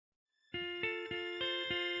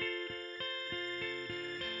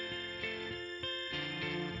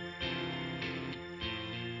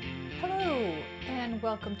Hello and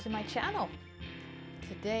welcome to my channel.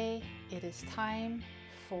 Today it is time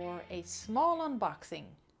for a small unboxing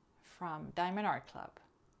from Diamond Art Club.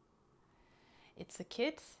 It's a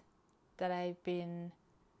kit that I've been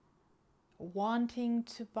wanting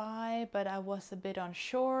to buy, but I was a bit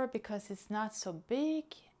unsure because it's not so big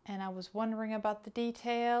and I was wondering about the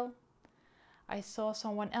detail. I saw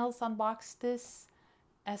someone else unbox this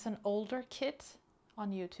as an older kit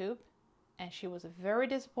on YouTube, and she was very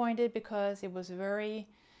disappointed because it was very,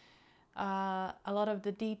 a lot of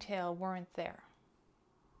the detail weren't there.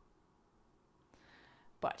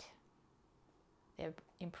 But they've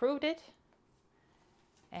improved it,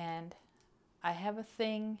 and I have a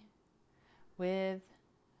thing with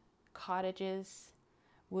cottages,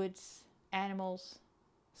 woods, animals,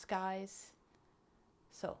 skies.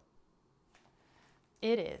 So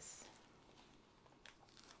it is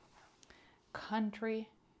Country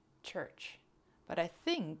Church, but I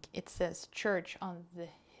think it says church on the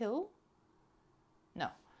hill. No,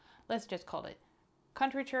 let's just call it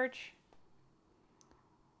Country Church.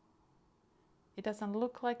 It doesn't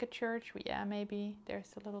look like a church. Yeah, maybe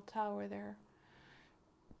there's a little tower there.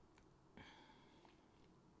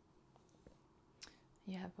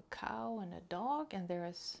 You have a cow and a dog, and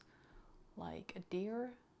there's like a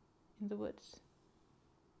deer in the woods.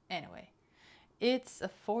 Anyway, it's a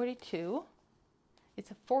 42. It's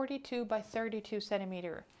a 42 by 32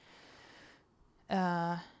 centimeter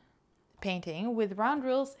painting with round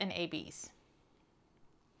drills and ABs.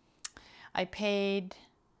 I paid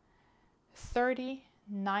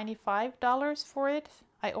 $95 for it.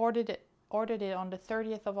 I ordered it on the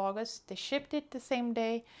 30th of August. They shipped it the same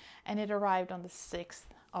day, and it arrived on the 6th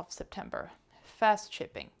of September. Fast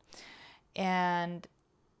shipping. And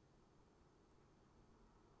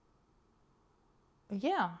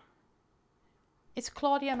yeah, it's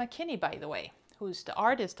Claudia McKinney, by the way, who's the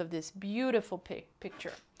artist of this beautiful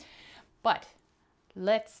picture. But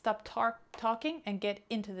let's stop talking and get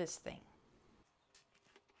into this thing.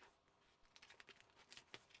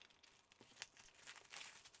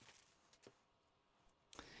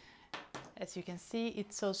 As you can see,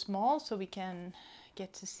 it's so small, so we can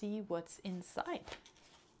get to see what's inside.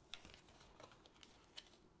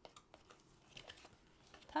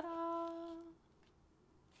 Ta-da!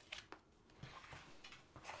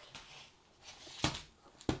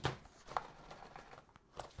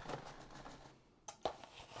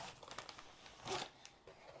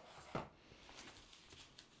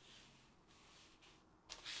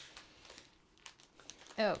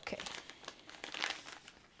 Okay,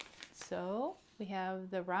 so we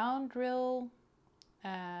have the round drill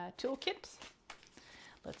toolkit.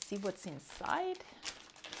 Let's see what's inside.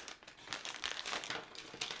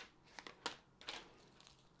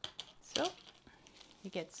 So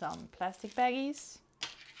you get some plastic baggies.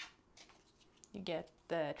 You get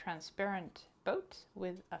the transparent boat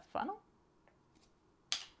with a funnel.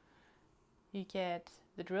 You get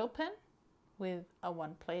the drill pen with a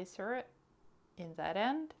one placer in that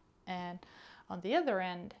end, and on the other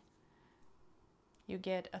end you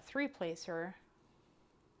get a three placer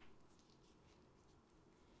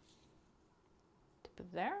to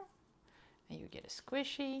put there, and you get a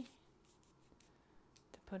squishy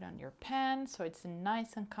to put on your pen so it's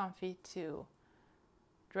nice and comfy to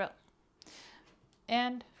drill.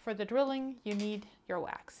 And for the drilling you need your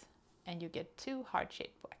wax, and you get two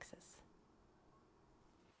heart-shaped waxes.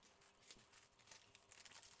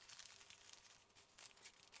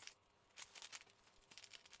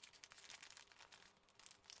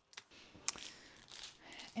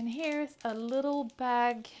 And here's a little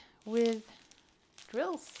bag with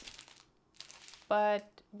drills, but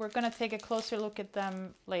we're gonna take a closer look at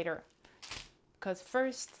them later, because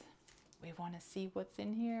first we want to see what's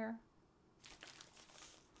in here.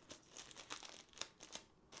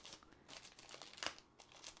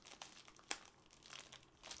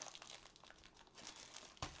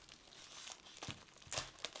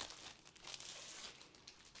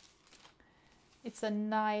 It's a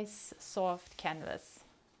nice soft canvas.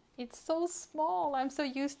 It's so small. I'm so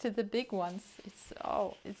used to the big ones.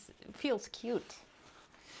 It feels cute.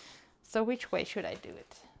 So which way should I do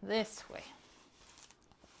it? This way.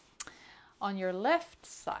 On your left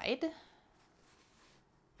side,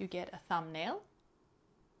 you get a thumbnail.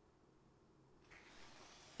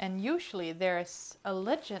 And usually there's a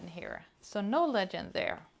legend here. So no legend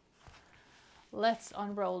there. Let's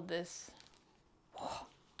unroll this.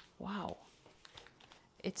 Wow.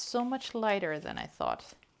 It's so much lighter than I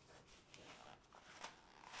thought.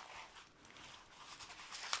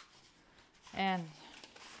 And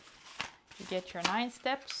you get your 9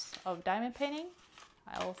 steps of diamond painting.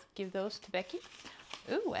 I'll give those to Becky.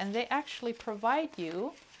 Ooh, and they actually provide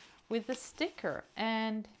you with the sticker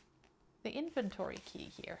and the inventory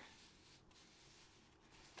key here.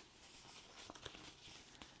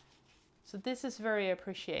 So this is very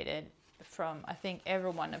appreciated from, I think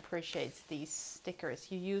everyone appreciates these stickers.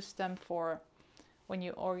 You use them for when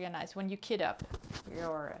you organize, when you kit up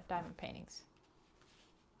your diamond paintings.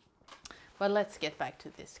 But let's get back to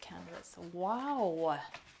this canvas. Wow.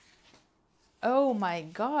 Oh my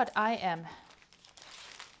God, I'm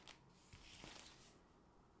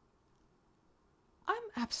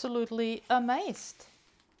absolutely amazed.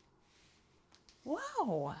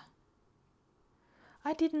 Wow.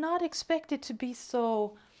 I did not expect it to be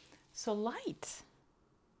so light.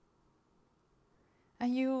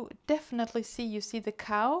 And you definitely see, you see the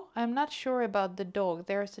cow. I'm not sure about the dog.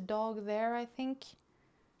 There's a dog there, I think.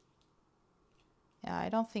 Yeah, I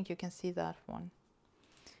don't think you can see that one.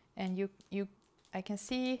 And I can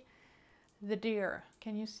see the deer.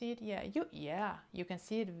 Can you see it? Yeah, you can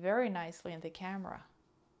see it very nicely in the camera.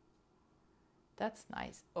 That's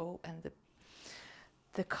nice. Oh, and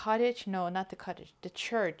the cottage, no, not the cottage, the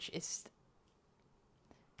church is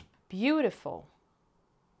beautiful.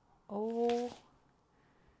 Oh,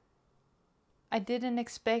 I didn't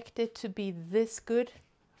expect it to be this good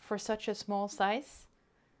for such a small size.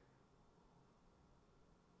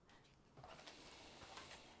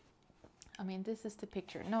 I mean, this is the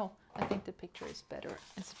picture. No, I think the picture is better.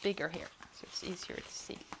 It's bigger here, so it's easier to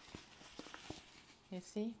see. You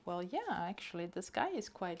see? Well, yeah, actually, the sky is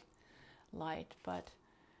quite light, but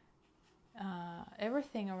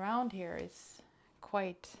everything around here is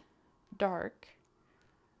quite dark.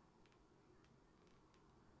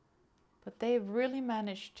 But they really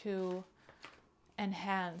managed to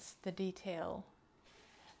enhance the detail.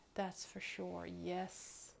 That's for sure,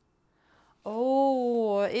 yes.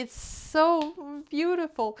 Oh, it's so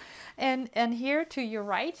beautiful. And here to your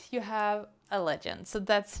right, you have a legend, so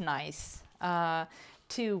that's nice.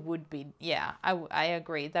 2 would be, yeah, I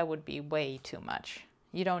agree, that would be way too much.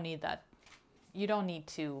 You don't need that. You don't need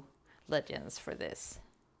 2 legends for this.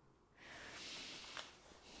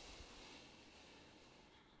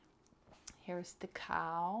 Here's the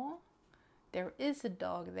cow. There is a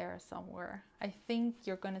dog there somewhere. I think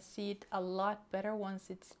you're gonna see it a lot better once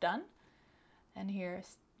it's done. And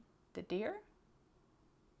here's the deer.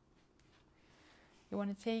 You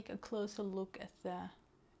want to take a closer look at the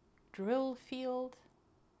drill field.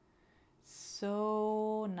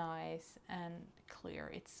 So nice and clear.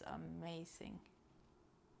 It's amazing.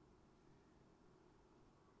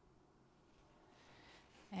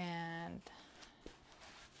 And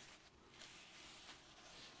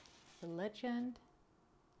the legend.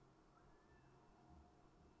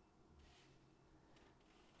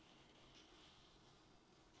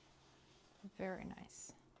 Very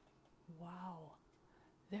nice. Wow.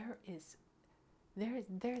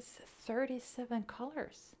 There's 37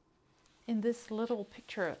 colors in this little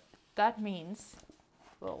picture. That means,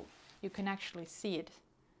 well, you can actually see it.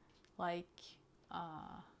 Like,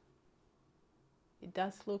 it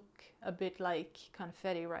does look a bit like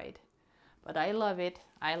confetti, right? But I love it.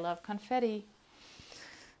 I love confetti.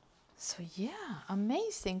 So yeah,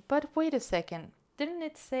 amazing. But wait a second. Didn't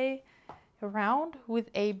it say around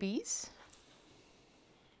with ABs?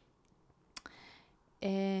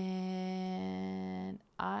 And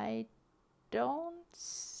I don't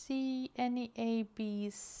see any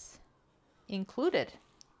ABs included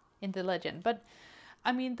in the legend. But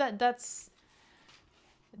I mean, that's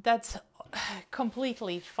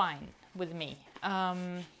completely fine with me.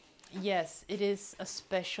 Yes, it is a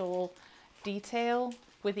special detail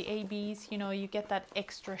with the ABs. You know, you get that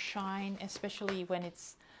extra shine, especially when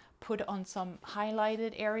it's put on some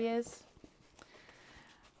highlighted areas.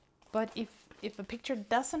 But if a picture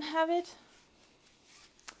doesn't have it,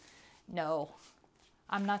 no,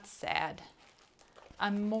 I'm not sad.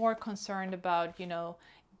 I'm more concerned about, you know,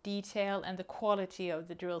 detail and the quality of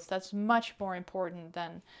the drills. That's much more important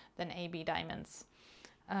than AB diamonds.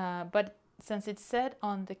 But since it's said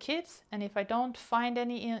on the kit, and if I don't find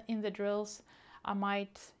any in the drills, I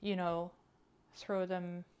might, you know, throw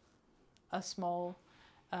them a small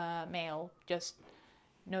mail, just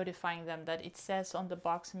notifying them that it says on the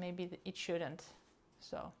box, maybe it shouldn't.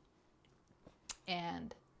 So,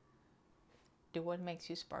 and do what makes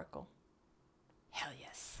you sparkle. Hell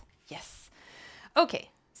yes, yes. Okay,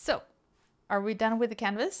 so are we done with the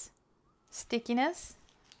canvas? Stickiness.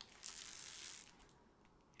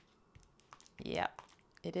 Yep,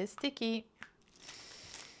 it is sticky.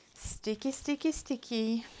 Sticky, sticky,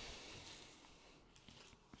 sticky.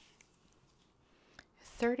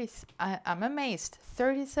 I'm amazed.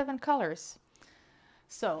 37 colors.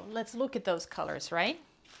 So let's look at those colors, right?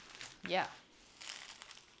 Yeah.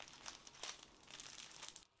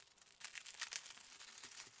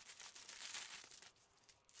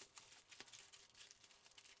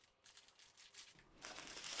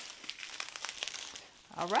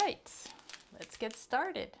 All right, let's get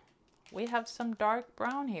started. We have some dark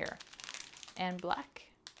brown here and black,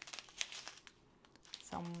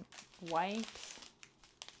 some white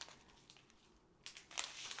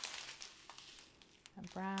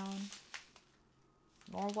and brown,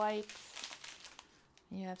 more white.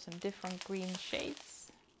 You have some different green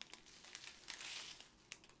shades.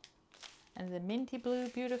 And the minty blue,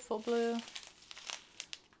 beautiful blue,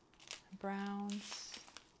 browns,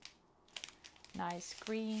 nice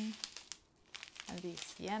green, and the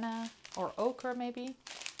sienna or ochre maybe,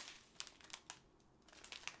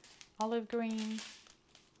 olive green,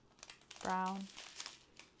 brown,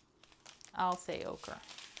 I'll say ochre,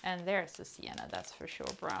 and there's the sienna, that's for sure,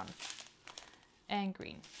 brown and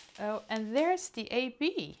green. Oh, and there's the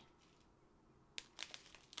AB.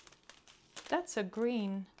 That's a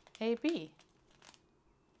green AB.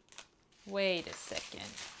 Wait a second.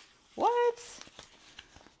 What?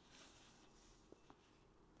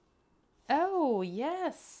 Oh,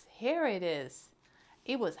 yes, here it is.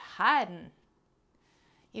 It was hiding.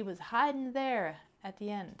 It was hiding there at the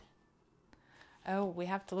end. Oh, we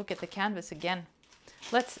have to look at the canvas again.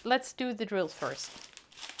 Let's do the drills first.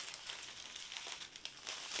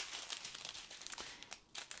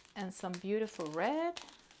 And some beautiful red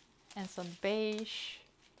and some beige.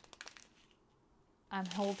 I'm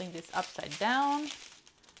holding this upside down.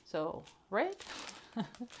 So red,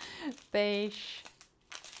 beige,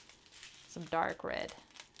 some dark red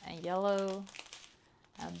and yellow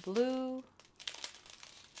and blue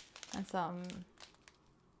and some,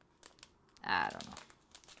 I don't know.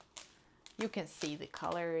 You can see the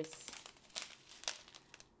colors.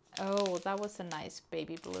 Oh, that was a nice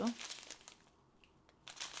baby blue.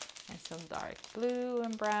 And some dark blue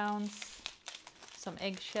and browns, some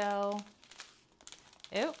eggshell.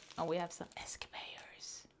 Oh, and we have some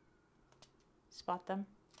escalators. Spot them?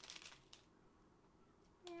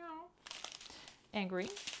 And green,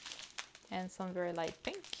 and some very light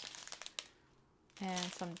pink,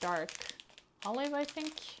 and some dark olive, I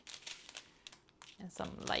think, and some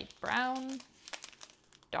light brown,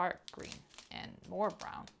 dark green, and more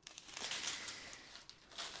brown.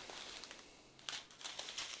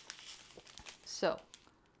 So,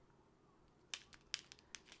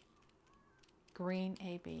 green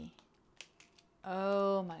AB.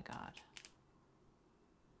 Oh my God.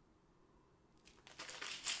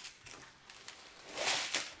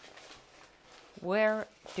 Where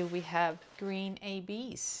do we have green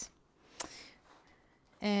ABs?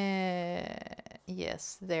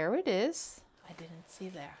 Yes, there it is. I didn't see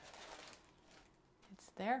there. It's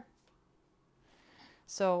there.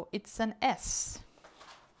 So it's an S.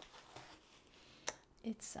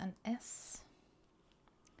 It's an S.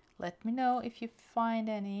 Let me know if you find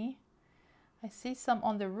any. I see some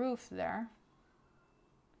on the roof there.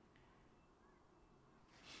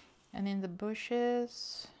 And in the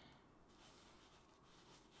bushes.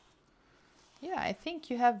 Yeah, I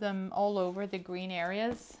think you have them all over the green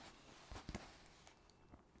areas.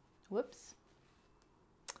 Whoops.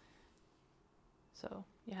 So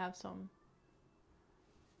you have some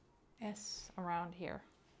S around here.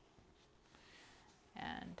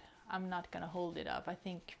 And I'm not gonna hold it up. I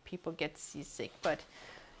think people get seasick, but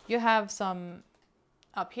you have some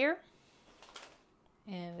up here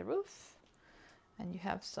in the roof, and you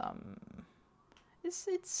have some,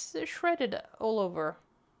 it's shredded all over.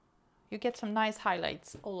 You get some nice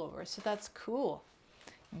highlights all over, so that's cool.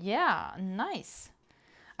 Yeah, nice.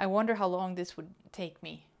 I wonder how long this would take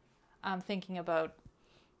me. I'm thinking about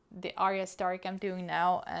the Arya Stark I'm doing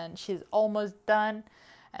now, and she's almost done.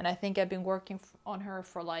 And I think I've been working on her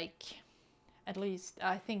for like, at least,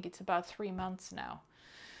 I think it's about 3 months now.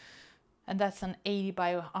 And that's an 80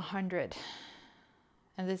 by 100.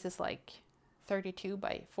 And this is like 32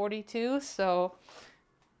 by 42. So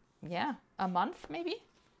yeah, a month maybe.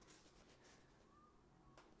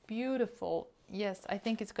 Beautiful. Yes, I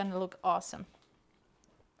think it's gonna look awesome.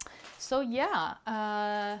 So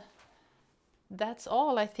yeah, that's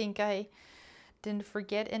all. I think I didn't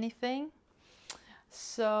forget anything.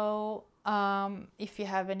 So if you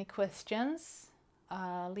have any questions,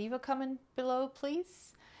 leave a comment below,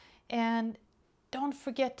 please. And don't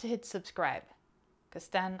forget to hit subscribe, because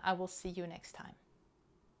then I will see you next time.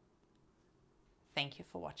 Thank you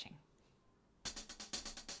for watching.